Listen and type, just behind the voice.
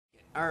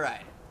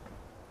Alright.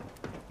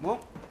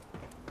 Well,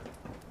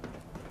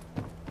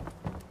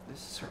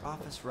 this is her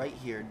office right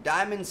here.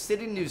 Diamond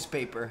City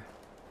newspaper.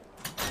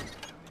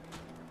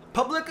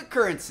 Public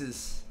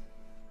occurrences.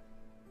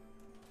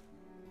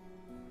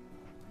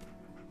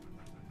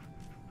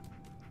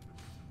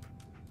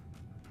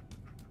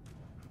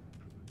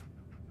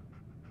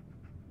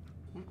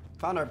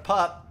 Found our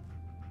pup.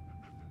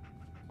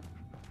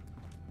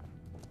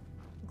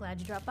 Glad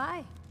you dropped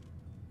by.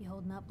 You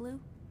holding up, Blue?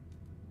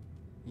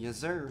 Yes,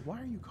 sir.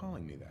 Why are you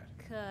calling me that?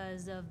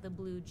 Because of the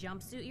blue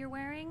jumpsuit you're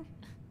wearing?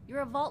 You're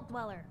a vault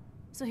dweller.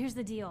 So here's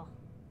the deal.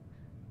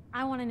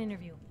 I want an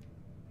interview.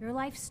 Your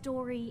life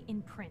story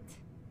in print.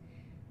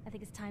 I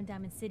think it's time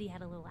Diamond City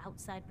had a little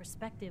outside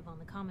perspective on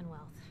the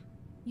Commonwealth.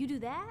 You do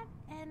that,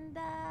 and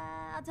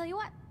I'll tell you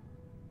what.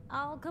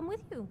 I'll come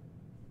with you.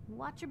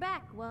 Watch your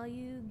back while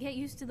you get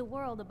used to the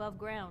world above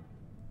ground.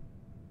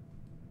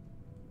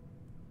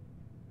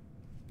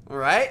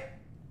 Alright.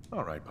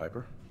 All right,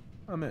 Piper.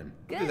 I'm in.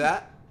 Good. Do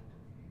that.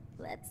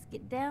 Let's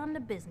get down to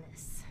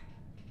business.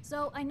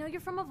 So, I know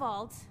you're from a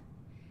vault.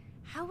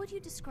 How would you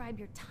describe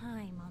your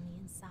time on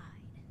the inside?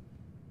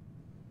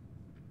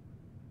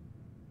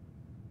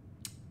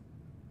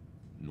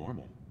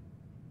 Normal.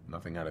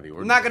 Nothing out of the I'm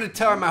ordinary. not gonna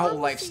tell her my whole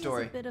Normalcy life is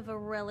story. a bit of a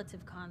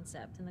relative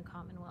concept in the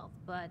Commonwealth,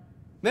 but...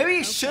 Maybe you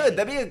Okay. should.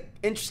 That'd be an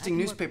interesting I can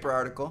work newspaper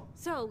article.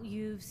 So,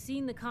 you've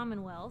seen the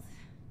Commonwealth,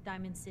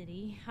 Diamond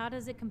City. How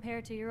does it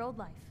compare to your old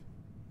life?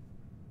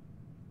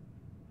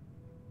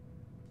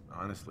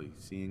 Honestly,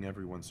 seeing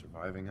everyone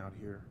surviving out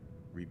here,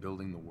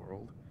 rebuilding the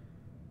world,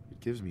 it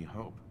gives me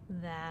hope.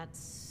 That's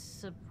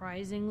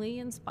surprisingly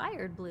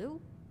inspired, Blue.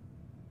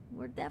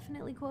 We're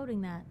definitely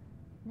quoting that.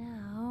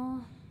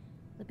 Now,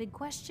 the big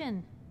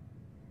question.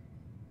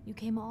 You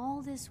came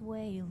all this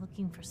way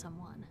looking for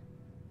someone.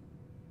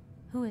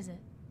 Who is it?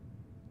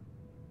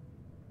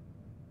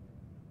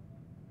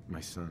 My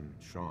son,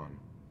 Sean,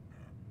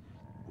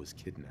 was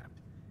kidnapped.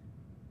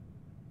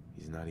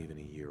 He's not even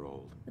a year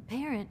old. The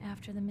parent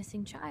after the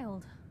missing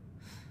child.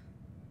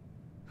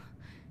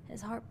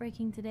 As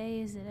heartbreaking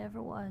today as it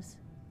ever was.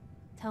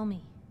 Tell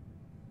me,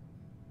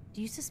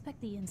 do you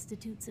suspect the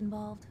Institute's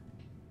involved?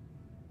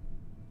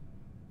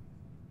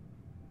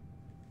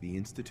 The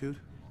Institute?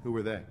 Who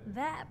were they?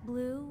 That,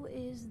 Blue,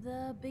 is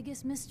the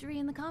biggest mystery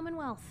in the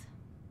Commonwealth.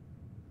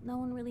 No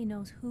one really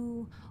knows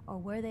who or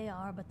where they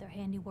are, but their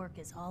handiwork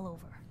is all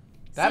over.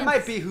 That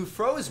might Synths, be who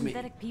froze me.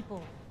 synthetic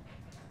people,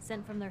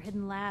 sent from their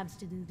hidden labs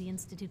to do the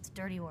Institute's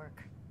dirty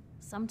work.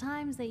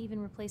 Sometimes they even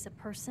replace a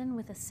person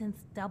with a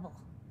synth double.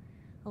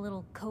 A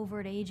little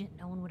covert agent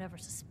no one would ever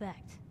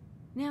suspect.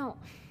 Now,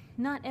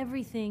 not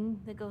everything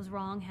that goes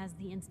wrong has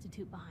the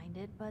Institute behind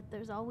it, but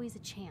there's always a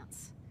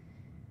chance.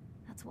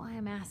 That's why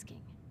I'm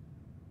asking.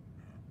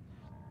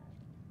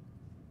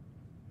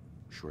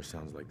 Sure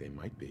sounds like they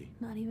might be.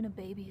 Not even a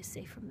baby is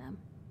safe from them.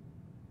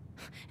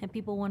 And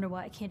people wonder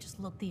why I can't just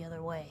look the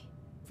other way.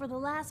 For the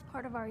last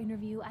part of our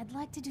interview, I'd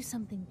like to do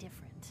something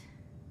different.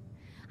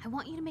 I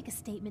want you to make a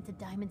statement to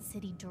Diamond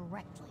City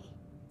directly.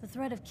 The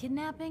threat of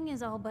kidnapping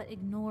is all but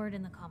ignored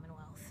in the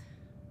Commonwealth.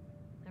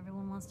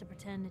 Everyone wants to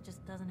pretend it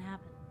just doesn't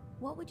happen.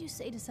 What would you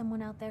say to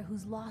someone out there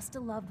who's lost a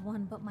loved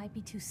one but might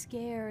be too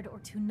scared or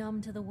too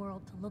numb to the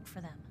world to look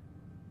for them?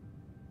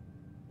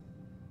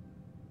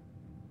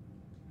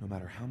 No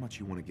matter how much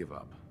you want to give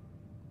up,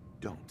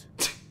 don't.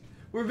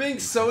 We're being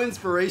so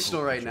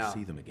inspirational Hope that right you'll now.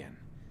 see them again.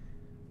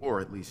 Or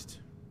at least,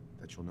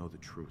 that you'll know the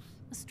truth.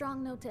 A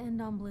strong note to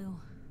end on, Blue.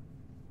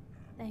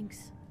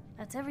 Thanks.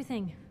 That's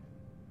everything.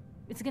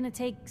 It's gonna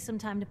take some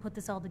time to put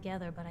this all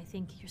together, but I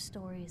think your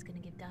story is gonna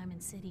give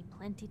Diamond City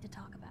plenty to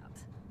talk about.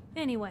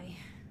 Anyway,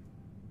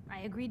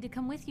 I agreed to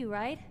come with you,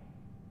 right?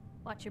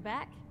 Watch your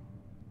back.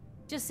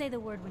 Just say the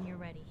word when you're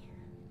ready.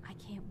 I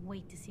can't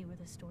wait to see where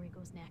this story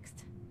goes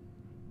next.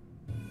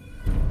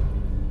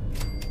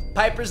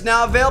 Piper's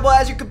now available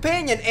as your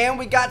companion, and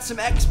we got some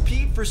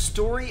XP for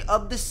Story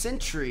of the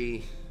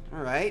Century.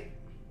 Alright.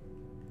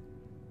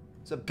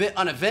 It's a bit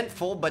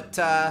uneventful, but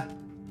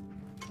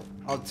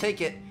I'll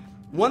take it.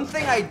 One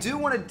thing I do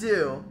want to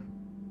do,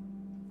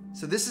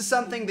 so this is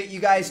something that you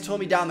guys told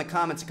me down in the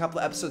comments a couple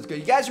of episodes ago.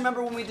 You guys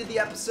remember when we did the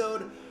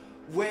episode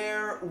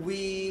where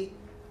we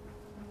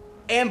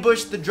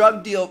ambushed the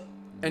drug deal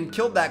and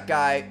killed that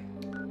guy?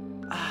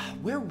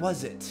 Where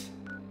was it?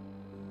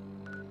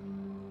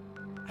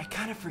 I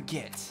kind of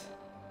forget.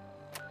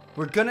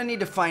 We're gonna need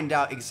to find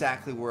out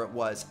exactly where it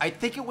was. I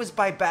think it was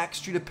by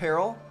Backstreet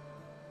Apparel.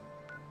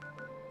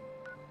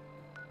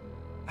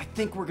 I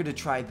think we're gonna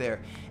try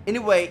there.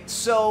 Anyway,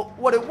 so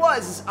what it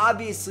was is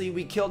obviously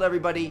we killed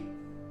everybody.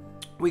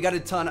 We got a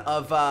ton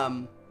of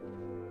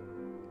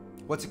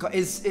what's it called?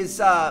 Is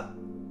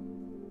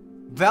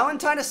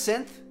Valentine a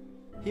synth?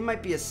 He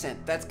might be a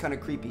synth. That's kind of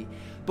creepy.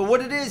 But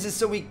what it is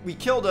so we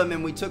killed him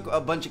and we took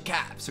a bunch of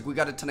caps. Like we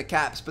got a ton of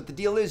caps. But the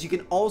deal is you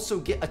can also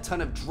get a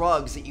ton of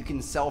drugs that you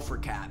can sell for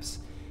caps.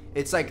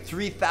 It's like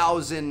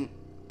 3,000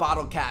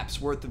 bottle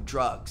caps worth of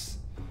drugs.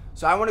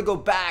 So I want to go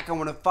back. I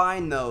want to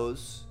find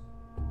those.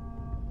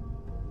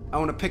 I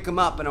want to pick them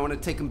up and I want to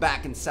take them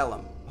back and sell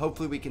them.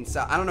 hopefully we can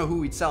sell. I don't know who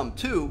we'd sell them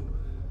to,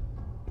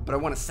 but I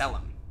want to sell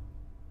them.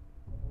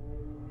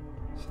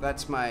 So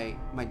that's my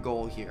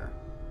goal here.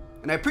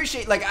 And I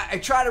appreciate, like, I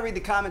try to read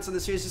the comments on the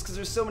series just because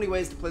there's so many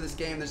ways to play this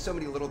game. There's so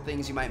many little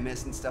things you might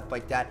miss and stuff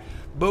like that.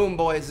 Boom,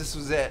 boys, this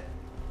was it.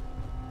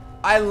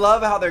 I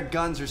love how their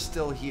guns are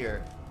still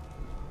here.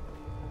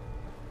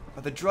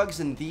 Are the drugs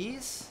in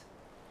these?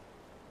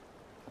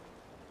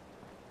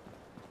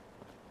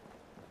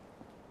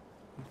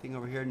 Anything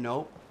over here?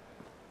 Nope.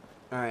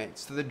 Alright,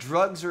 so the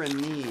drugs are in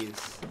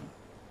these.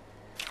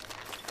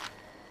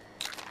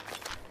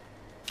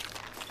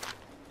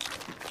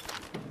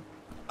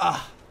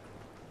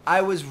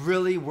 I was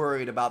really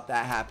worried about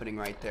that happening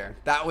right there.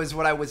 That was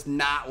what I was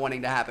not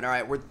wanting to happen.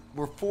 Alright, we're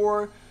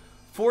 4-2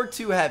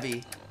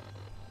 heavy.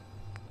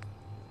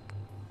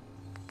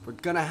 We're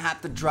gonna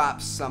have to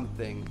drop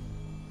something.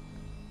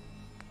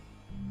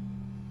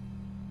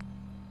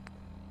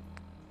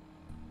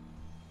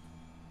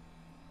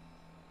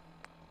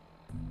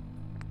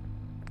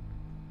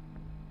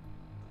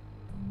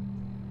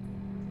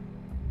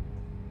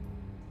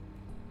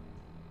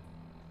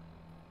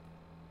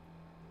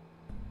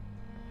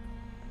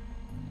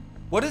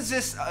 What is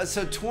this?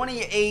 So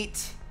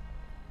 28.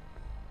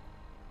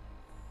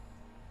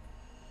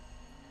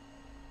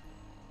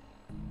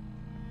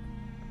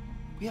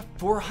 We have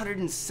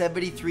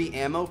 473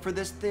 ammo for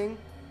this thing?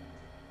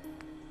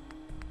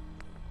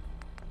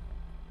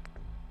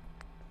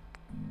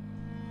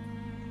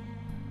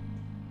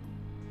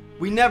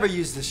 We never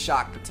use the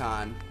shock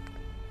baton.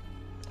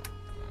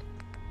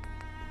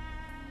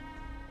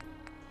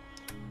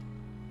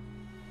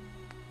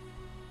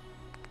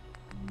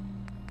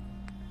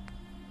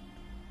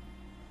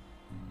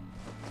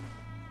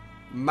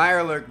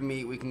 Mirelurk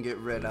meat we can get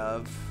rid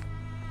of.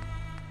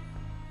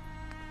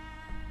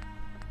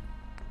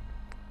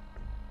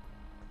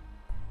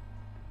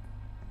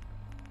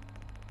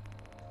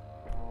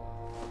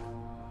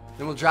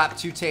 Then we'll drop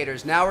 2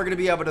 taters. Now we're going to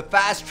be able to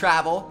fast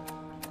travel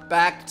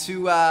back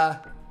to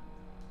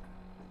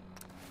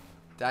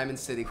Diamond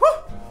City. Woo!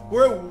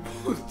 We're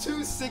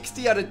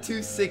 260 out of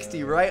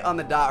 260 right on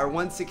the dot, or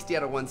 160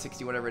 out of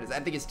 160, whatever it is. I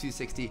think it's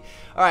 260.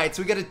 All right,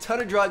 so we got a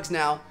ton of drugs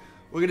now.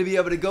 We're going to be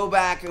able to go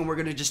back and we're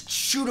going to just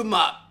shoot them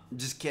up.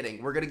 Just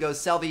kidding. We're going to go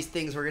sell these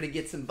things. We're going to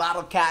get some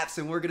bottle caps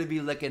and we're going to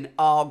be looking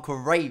all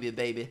gravy,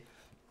 baby.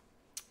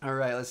 All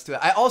right, let's do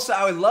it. I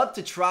would love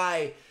to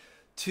try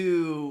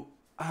to,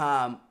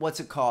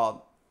 what's it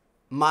called?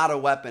 Mod a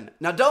weapon.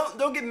 Now,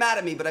 don't get mad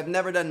at me, but I've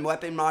never done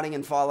weapon modding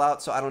in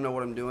Fallout, so I don't know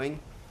what I'm doing.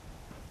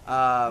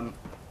 But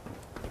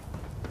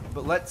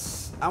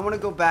I want to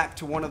go back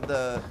to one of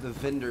the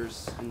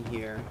vendors in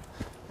here.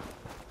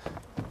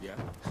 Yeah.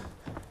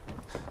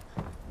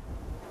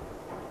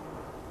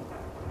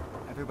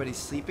 Everybody's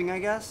sleeping, I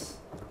guess.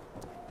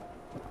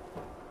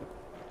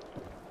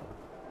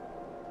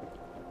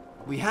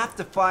 We have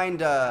to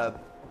find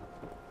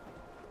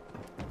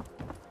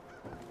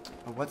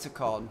what's it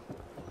called?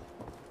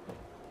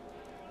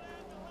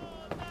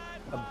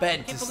 A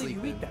bed to sleep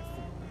you in. eat that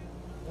food.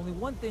 Only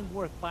one thing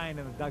worth buying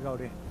in the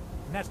dugout inn,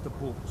 and that's the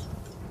booze.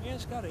 You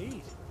just gotta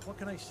eat. What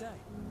can I say?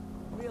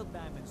 Real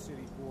Diamond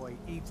City boy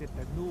eats at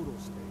the noodle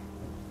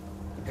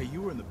stand. Hey,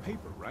 you were in the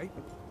paper, right?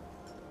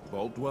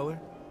 Vault Dweller?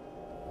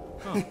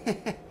 Huh.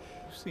 You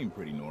seem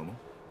pretty normal.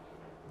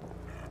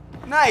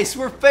 Nice,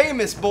 we're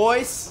famous,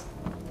 boys.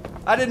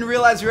 I didn't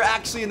realize we were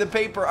actually in the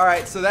paper. All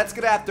right, so that's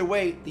gonna have to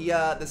wait.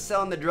 The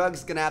selling the drugs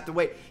is gonna have to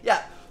wait.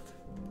 Yeah,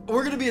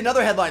 we're gonna be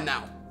another headline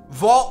now.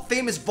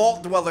 Famous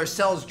vault dweller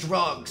sells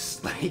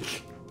drugs.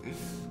 Like,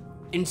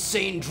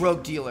 insane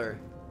drug dealer.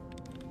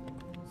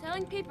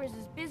 Selling papers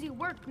is busy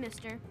work,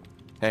 mister.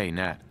 Hey,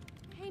 Nat.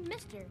 Hey,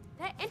 mister,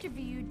 that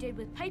interview you did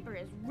with Piper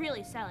is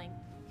really selling.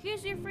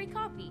 Here's your free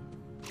copy.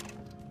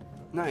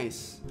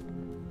 Nice.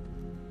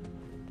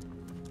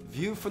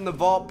 View from the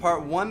vault,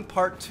 part 1,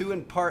 part 2,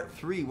 and part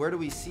 3. Where do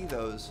we see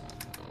those?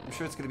 I'm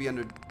sure it's going to be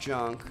under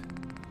junk.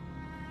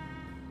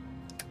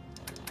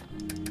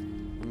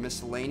 Or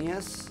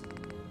miscellaneous.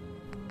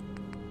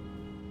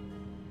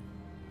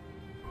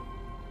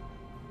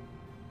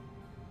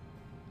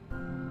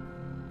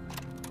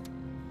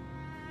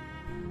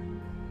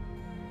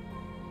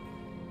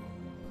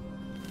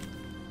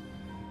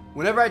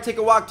 Whenever I take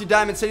a walk through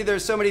Diamond City, there are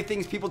so many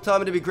things people tell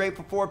me to be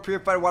grateful for.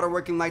 Purified water,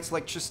 working lights,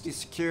 electricity,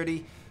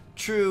 security.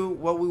 True,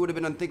 what we would have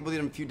been unthinkable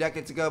even a few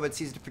decades ago, but it's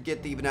easy to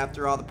forget that even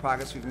after all the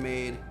progress we've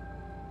made.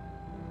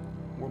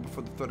 War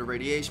before the threat of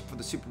radiation, for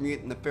the super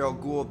mutant and the feral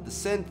ghoul of the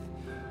synth.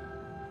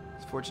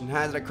 As fortune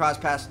has it, I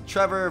crossed paths with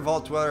Trevor,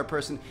 Vault Dweller, a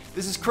person.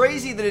 This is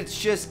crazy that it's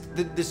just,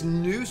 this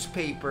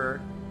newspaper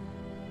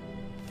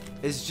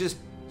is just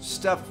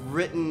stuff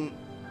written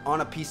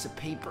on a piece of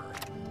paper.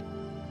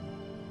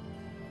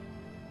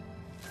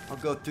 I'll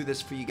go through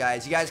this for you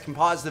guys. You guys can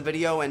pause the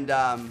video and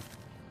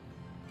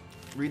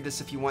read this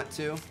if you want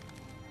to. You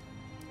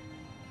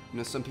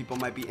know, some people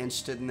might be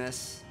interested in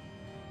this.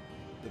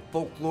 The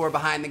folklore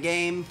behind the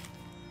game.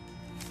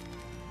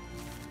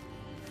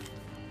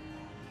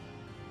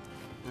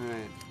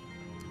 Alright.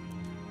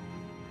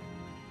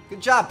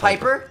 Good job,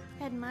 Piper.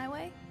 Heading my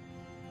way?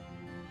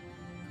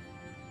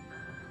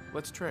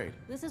 Let's trade.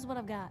 This is what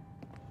I've got.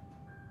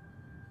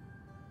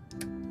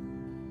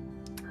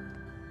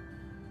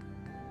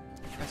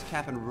 Dress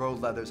cap and road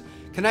leathers.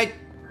 Can I?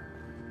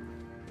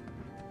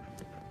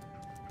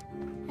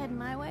 Heading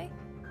my way.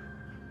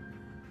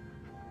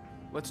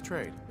 Let's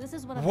trade. This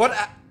is what I've What?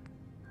 got.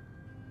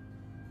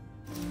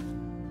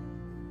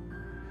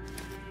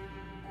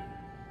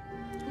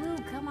 Blue,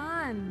 come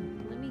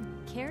on. Let me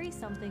carry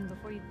something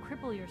before you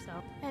cripple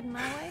yourself. Heading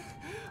my way.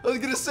 I was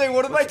gonna say,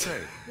 what if Let's I?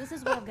 trade. This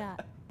is what I've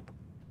got.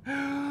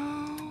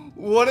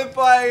 What if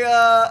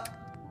I?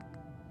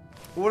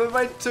 What if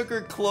I took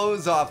her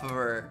clothes off of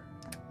her?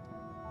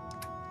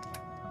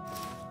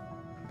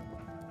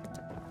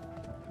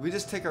 We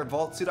just take our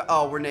vault suit off?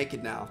 Oh, we're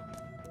naked now.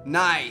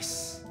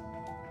 Nice.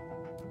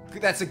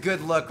 That's a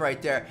good look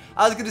right there.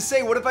 I was gonna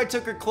say, what if I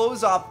took her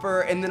clothes off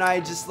her and then I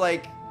just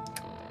like,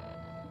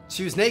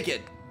 she was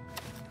naked.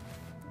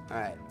 All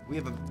right, we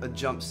have a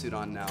jumpsuit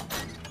on now.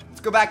 Let's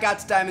go back out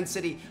to Diamond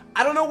City.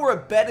 I don't know where a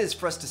bed is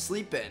for us to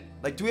sleep in.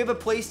 Like, do we have a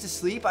place to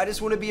sleep? I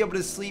just want to be able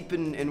to sleep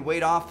and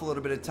wait off a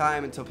little bit of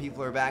time until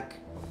people are back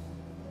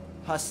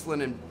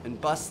hustling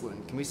and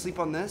bustling. Can we sleep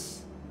on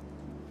this?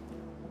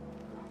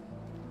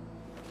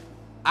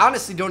 I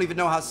honestly don't even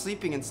know how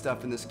sleeping and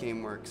stuff in this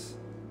game works.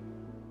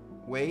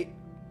 Wait,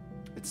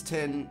 it's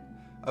 10.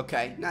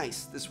 Okay,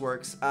 nice, this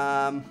works.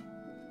 12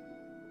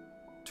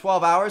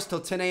 hours till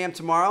 10 a.m.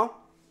 tomorrow.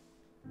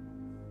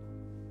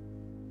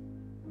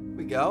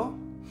 We go.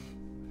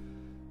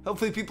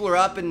 Hopefully people are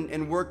up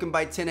and working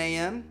by 10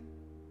 a.m.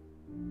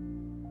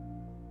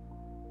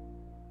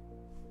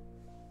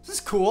 This is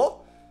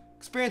cool.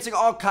 Experiencing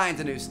all kinds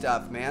of new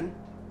stuff, man.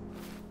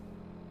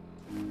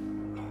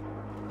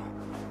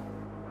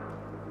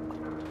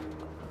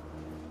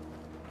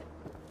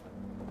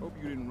 Hope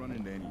you didn't run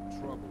into any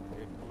trouble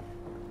heading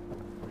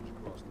bridge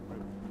across the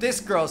river. This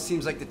girl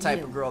seems like the type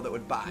You. of girl that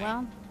would buy.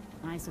 Well,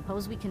 I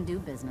suppose we can do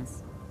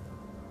business.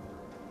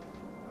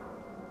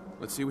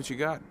 Let's see what you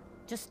got.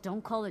 Just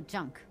don't call it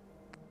junk.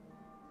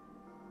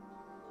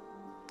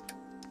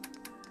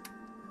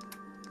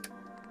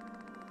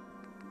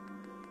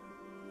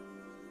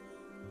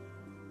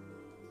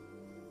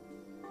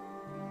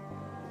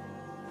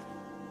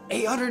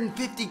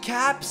 $850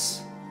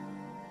 caps?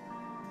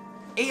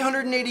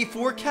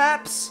 884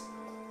 caps?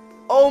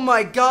 Oh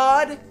my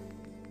god!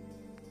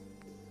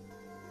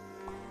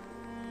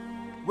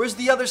 Where's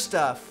the other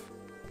stuff?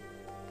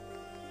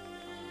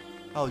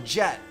 Oh,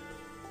 jet.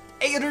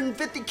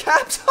 850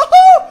 caps?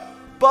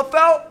 Buff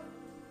out?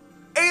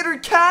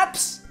 800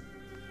 caps?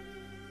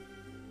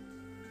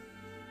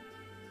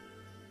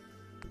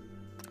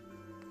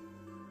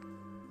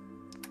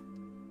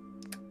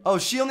 Oh,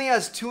 she only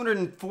has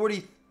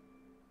 240.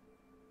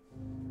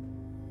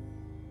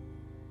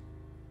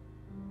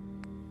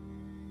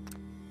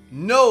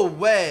 No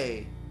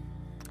way.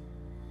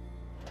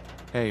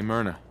 Hey,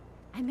 Myrna.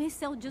 I may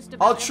sell just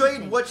about I'll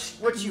trade everything, what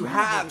but you none of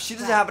it have. is She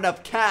doesn't crap. have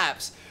enough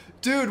caps.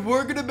 Dude,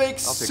 we're gonna make take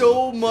a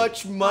so look.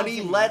 much money.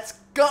 take a Let's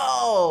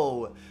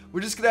go.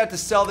 We're just gonna have to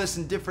sell this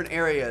in different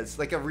areas,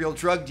 like a real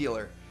drug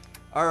dealer.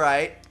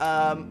 Alright.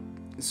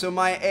 So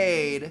my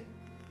aide,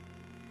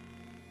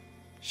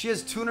 she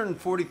has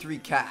 243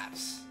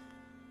 caps.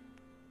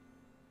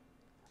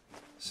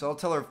 So I'll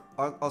tell her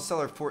I'll sell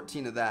her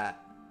 14 of that.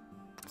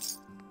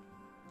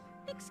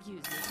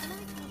 Excuse me, can I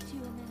talk to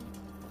you a minute?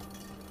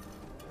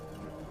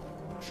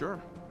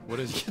 Sure. What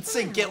is it? Let's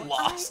say get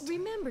lost. I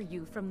remember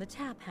you from the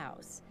tap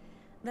house.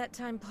 That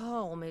time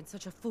Paul made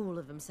such a fool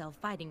of himself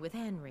fighting with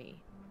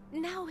Henry.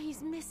 Now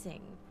he's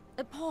missing.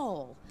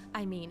 Paul,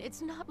 I mean,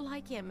 it's not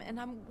like him, and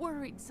I'm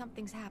worried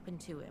something's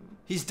happened to him.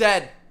 He's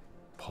dead.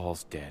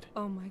 Paul's dead.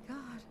 Oh my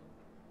god.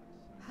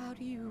 How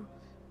do you...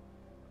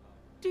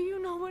 Do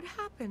you know what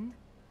happened?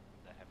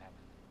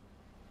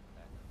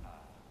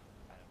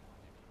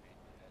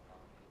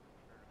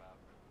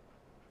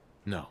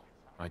 No,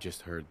 I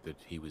just heard that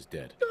he was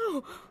dead.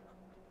 No!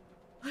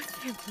 I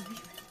can't believe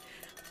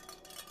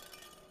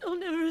it. I'll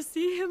never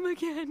see him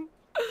again.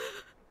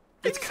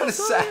 It's I'm kind of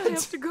so sorry I sad.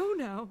 have to go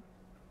now.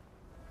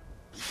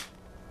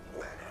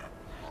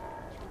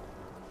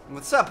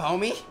 What's up,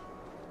 homie?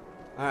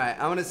 Alright,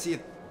 I wanna see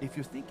if If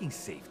you're thinking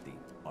safety,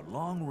 a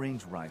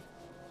long-range rifle.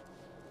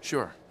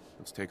 Sure.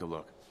 Let's take a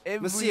look.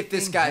 let's see if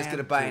this everything guy's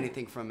gonna buy hand-tooled.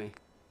 anything from me.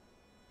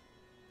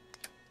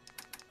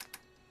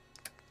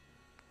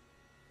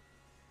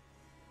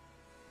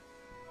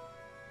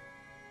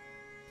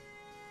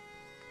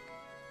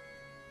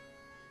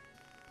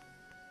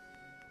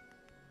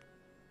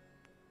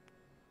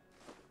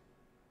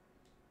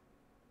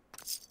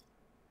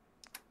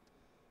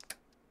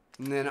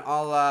 And then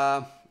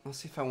I'll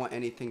see if I want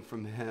anything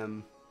from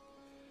him.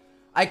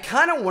 I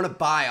kind of want to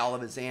buy all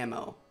of his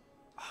ammo.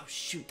 Oh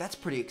shoot, that's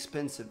pretty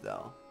expensive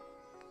though.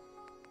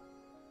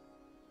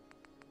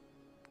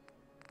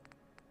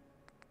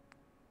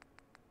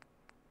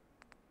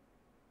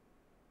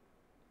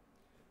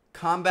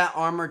 Combat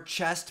armor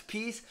chest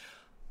piece.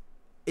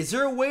 Is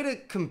there a way to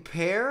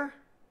compare?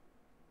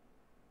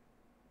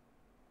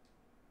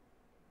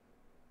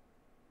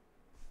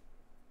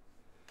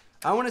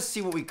 I want to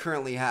see what we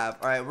currently have.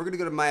 All right, we're going to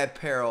go to my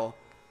apparel.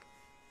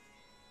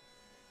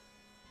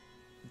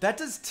 That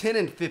does 10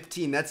 and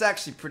 15. That's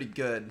actually pretty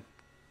good.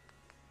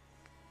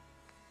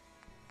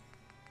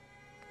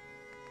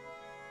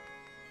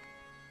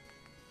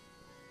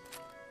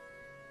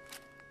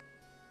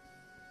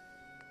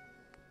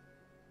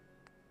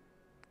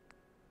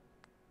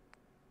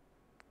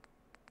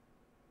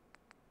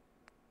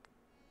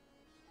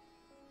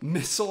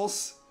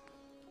 Missiles?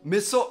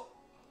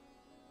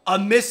 A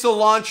missile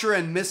launcher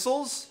and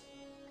missiles?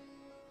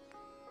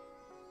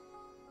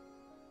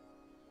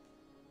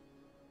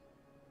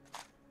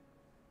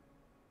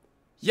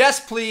 Yes,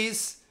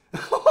 please.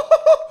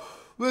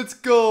 Let's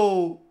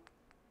go.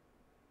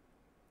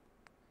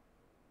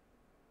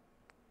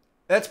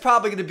 That's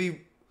probably going to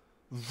be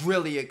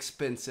really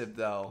expensive,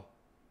 though.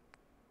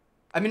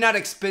 I mean, not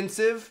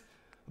expensive,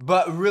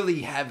 but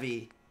really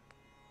heavy.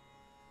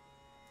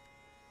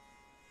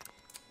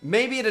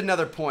 Maybe at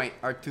another point,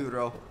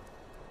 Arturo.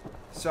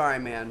 Sorry,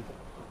 man.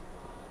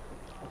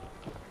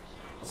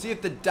 See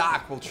if the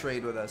doc will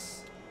trade with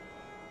us.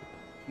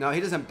 No,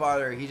 he doesn't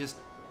bother. He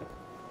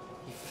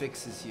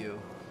fixes you.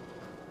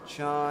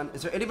 John,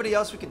 is there anybody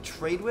else we can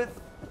trade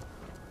with?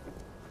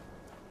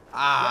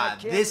 Ah,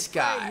 this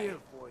guy. Here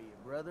for you,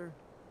 brother.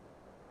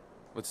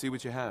 Let's see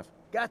what you have.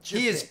 Got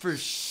your He is for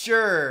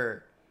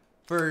sure.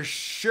 For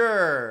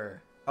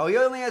sure. Oh, he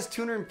only has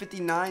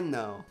 259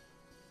 though.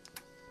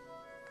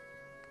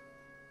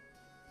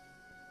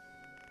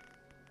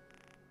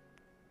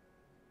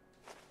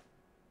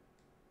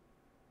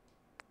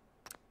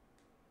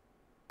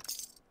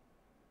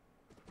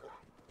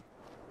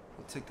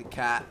 Take the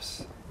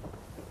caps.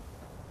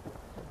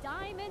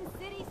 Diamond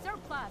City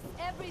surplus,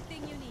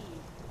 everything you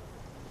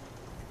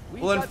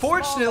need. Well,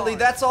 unfortunately,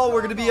 that's all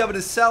we're going to be able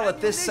to sell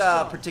at this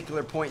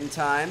particular point in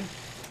time.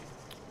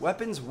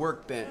 Weapons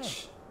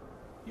workbench. Hey,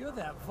 you're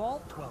that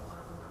vault dweller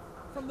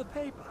from the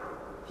paper.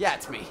 Yeah,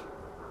 it's me.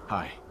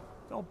 Hi.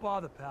 Don't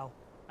bother, pal.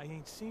 I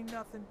ain't seen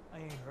nothing.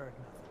 I ain't heard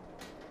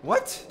nothing.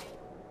 What?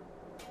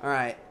 All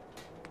right.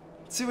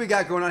 Let's see what we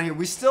got going on here.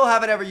 We still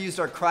haven't ever used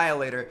our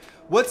cryolator.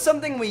 What's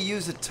something we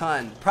use a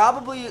ton?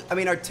 Probably, I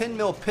mean, our 10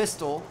 mil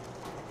pistol.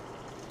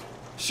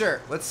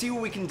 Sure, let's see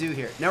what we can do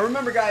here. Now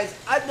remember, guys,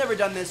 I've never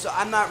done this, so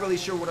I'm not really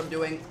sure what I'm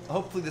doing.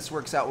 Hopefully this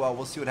works out well.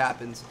 We'll see what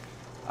happens.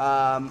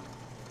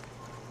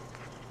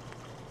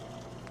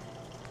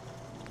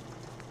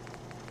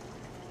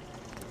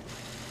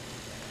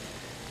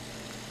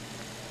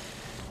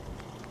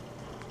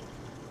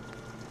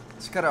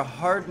 It's got a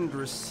hardened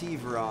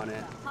receiver on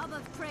it. Hub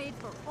of trade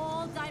for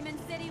all Diamond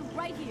City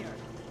right here.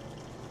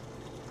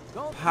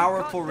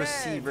 Powerful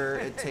receiver.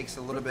 It takes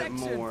a little bit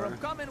more. From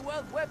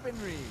Commonwealth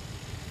weaponry.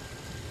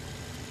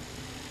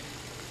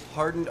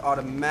 Hardened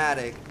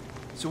automatic.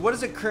 So what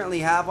does it currently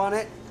have on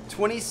it?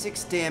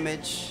 26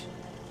 damage.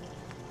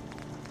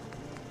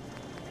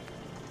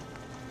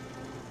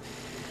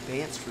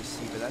 Advanced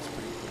receiver. That's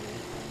pretty cool.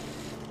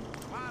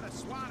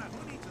 Swatter.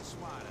 Who needs a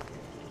swatter?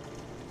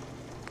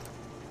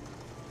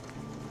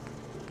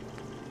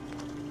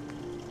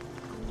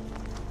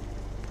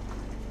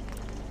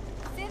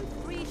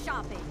 Free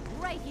shopping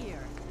right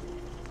here.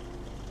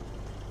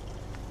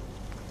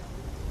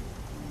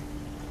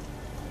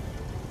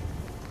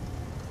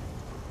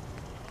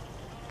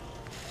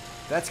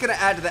 That's going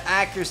to add to the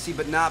accuracy,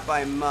 but not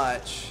by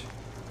much.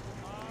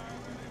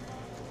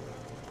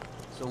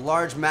 So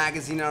large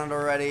magazine on it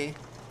already.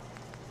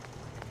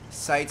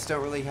 Sights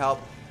don't really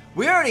help.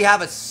 We already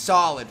have a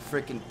solid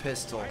freaking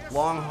pistol.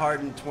 Long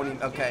hardened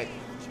 20. Okay.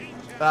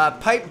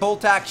 Pipe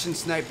bolt action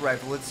sniper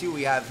rifle. Let's see what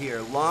we have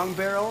here. Long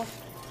barrel.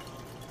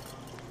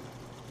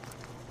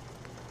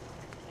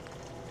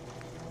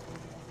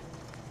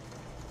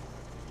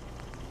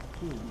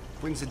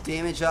 Brings the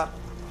damage up.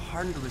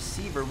 Hardened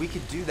receiver. We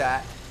could do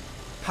that.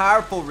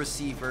 Powerful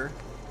receiver.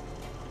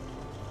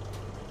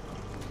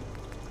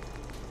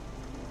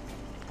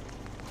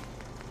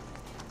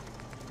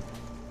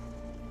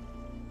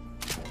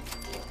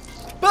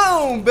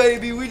 Boom,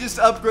 baby! We just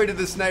upgraded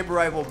the sniper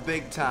rifle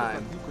big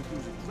time.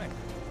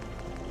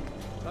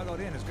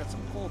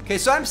 Okay,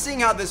 so I'm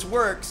seeing how this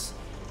works.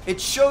 It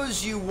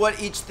shows you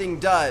what each thing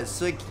does.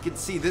 So you can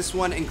see this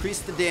one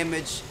increases the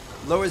damage,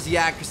 lowers the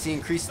accuracy,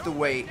 increases the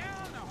weight.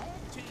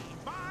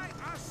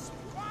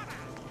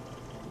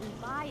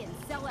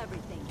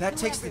 That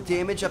takes the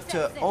damage up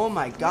to, oh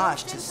my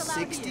gosh, to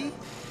 60? Need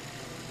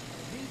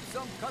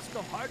some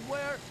custom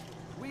hardware?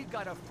 We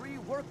got a free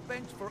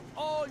workbench for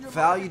all your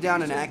value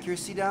down and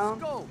accuracy down?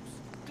 Scopes,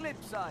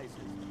 clip sizes,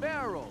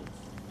 barrels.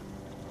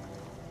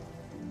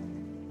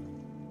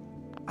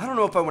 I don't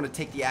know if I want to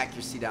take the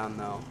accuracy down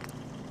though.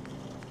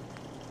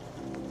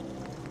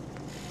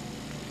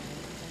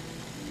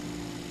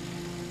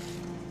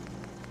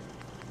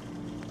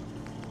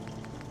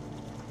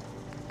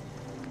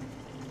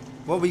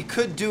 What we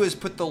could do is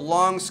put the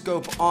long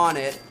scope on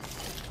it,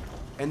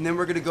 and then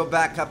we're going to go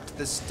back up to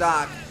the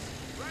stock.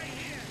 Right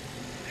here.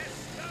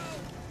 Let's go.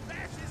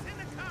 Flashes in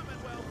the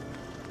Commonwealth.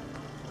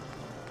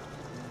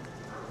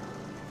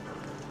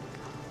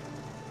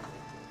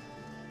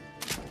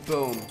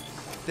 Boom.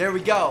 There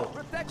we go.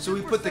 So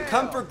we put the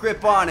comfort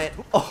grip on it.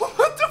 Oh,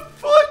 what the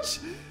fudge?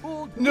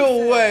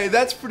 No way.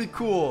 That's pretty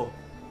cool.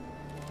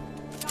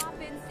 Shop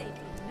in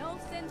safety. No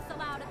sins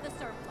allowed at the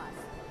surplus.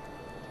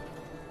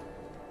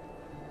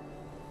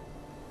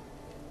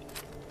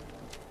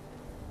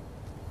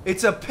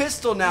 It's a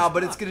pistol now,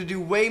 but it's gonna do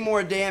way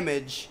more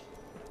damage.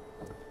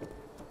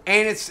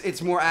 And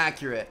it's more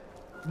accurate.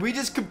 We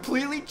just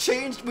completely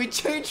changed. We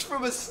changed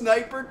from a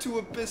sniper to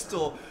a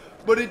pistol,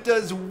 but it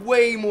does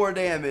way more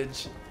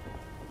damage.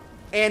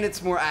 And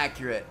it's more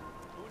accurate.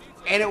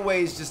 And it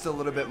weighs just a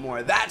little bit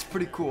more. That's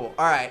pretty cool.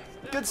 Alright.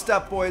 Good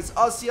stuff, boys.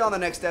 I'll see you on the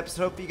next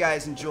episode. Hope you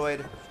guys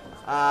enjoyed.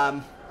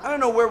 I don't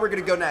know where we're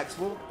going to go next.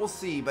 We'll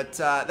see. But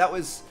that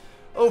was,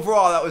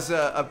 overall, that was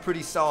a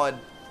pretty solid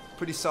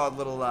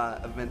little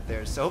event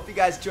there. So hope you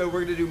guys enjoyed.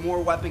 We're going to do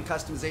more weapon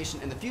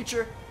customization in the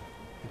future.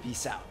 And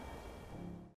peace out.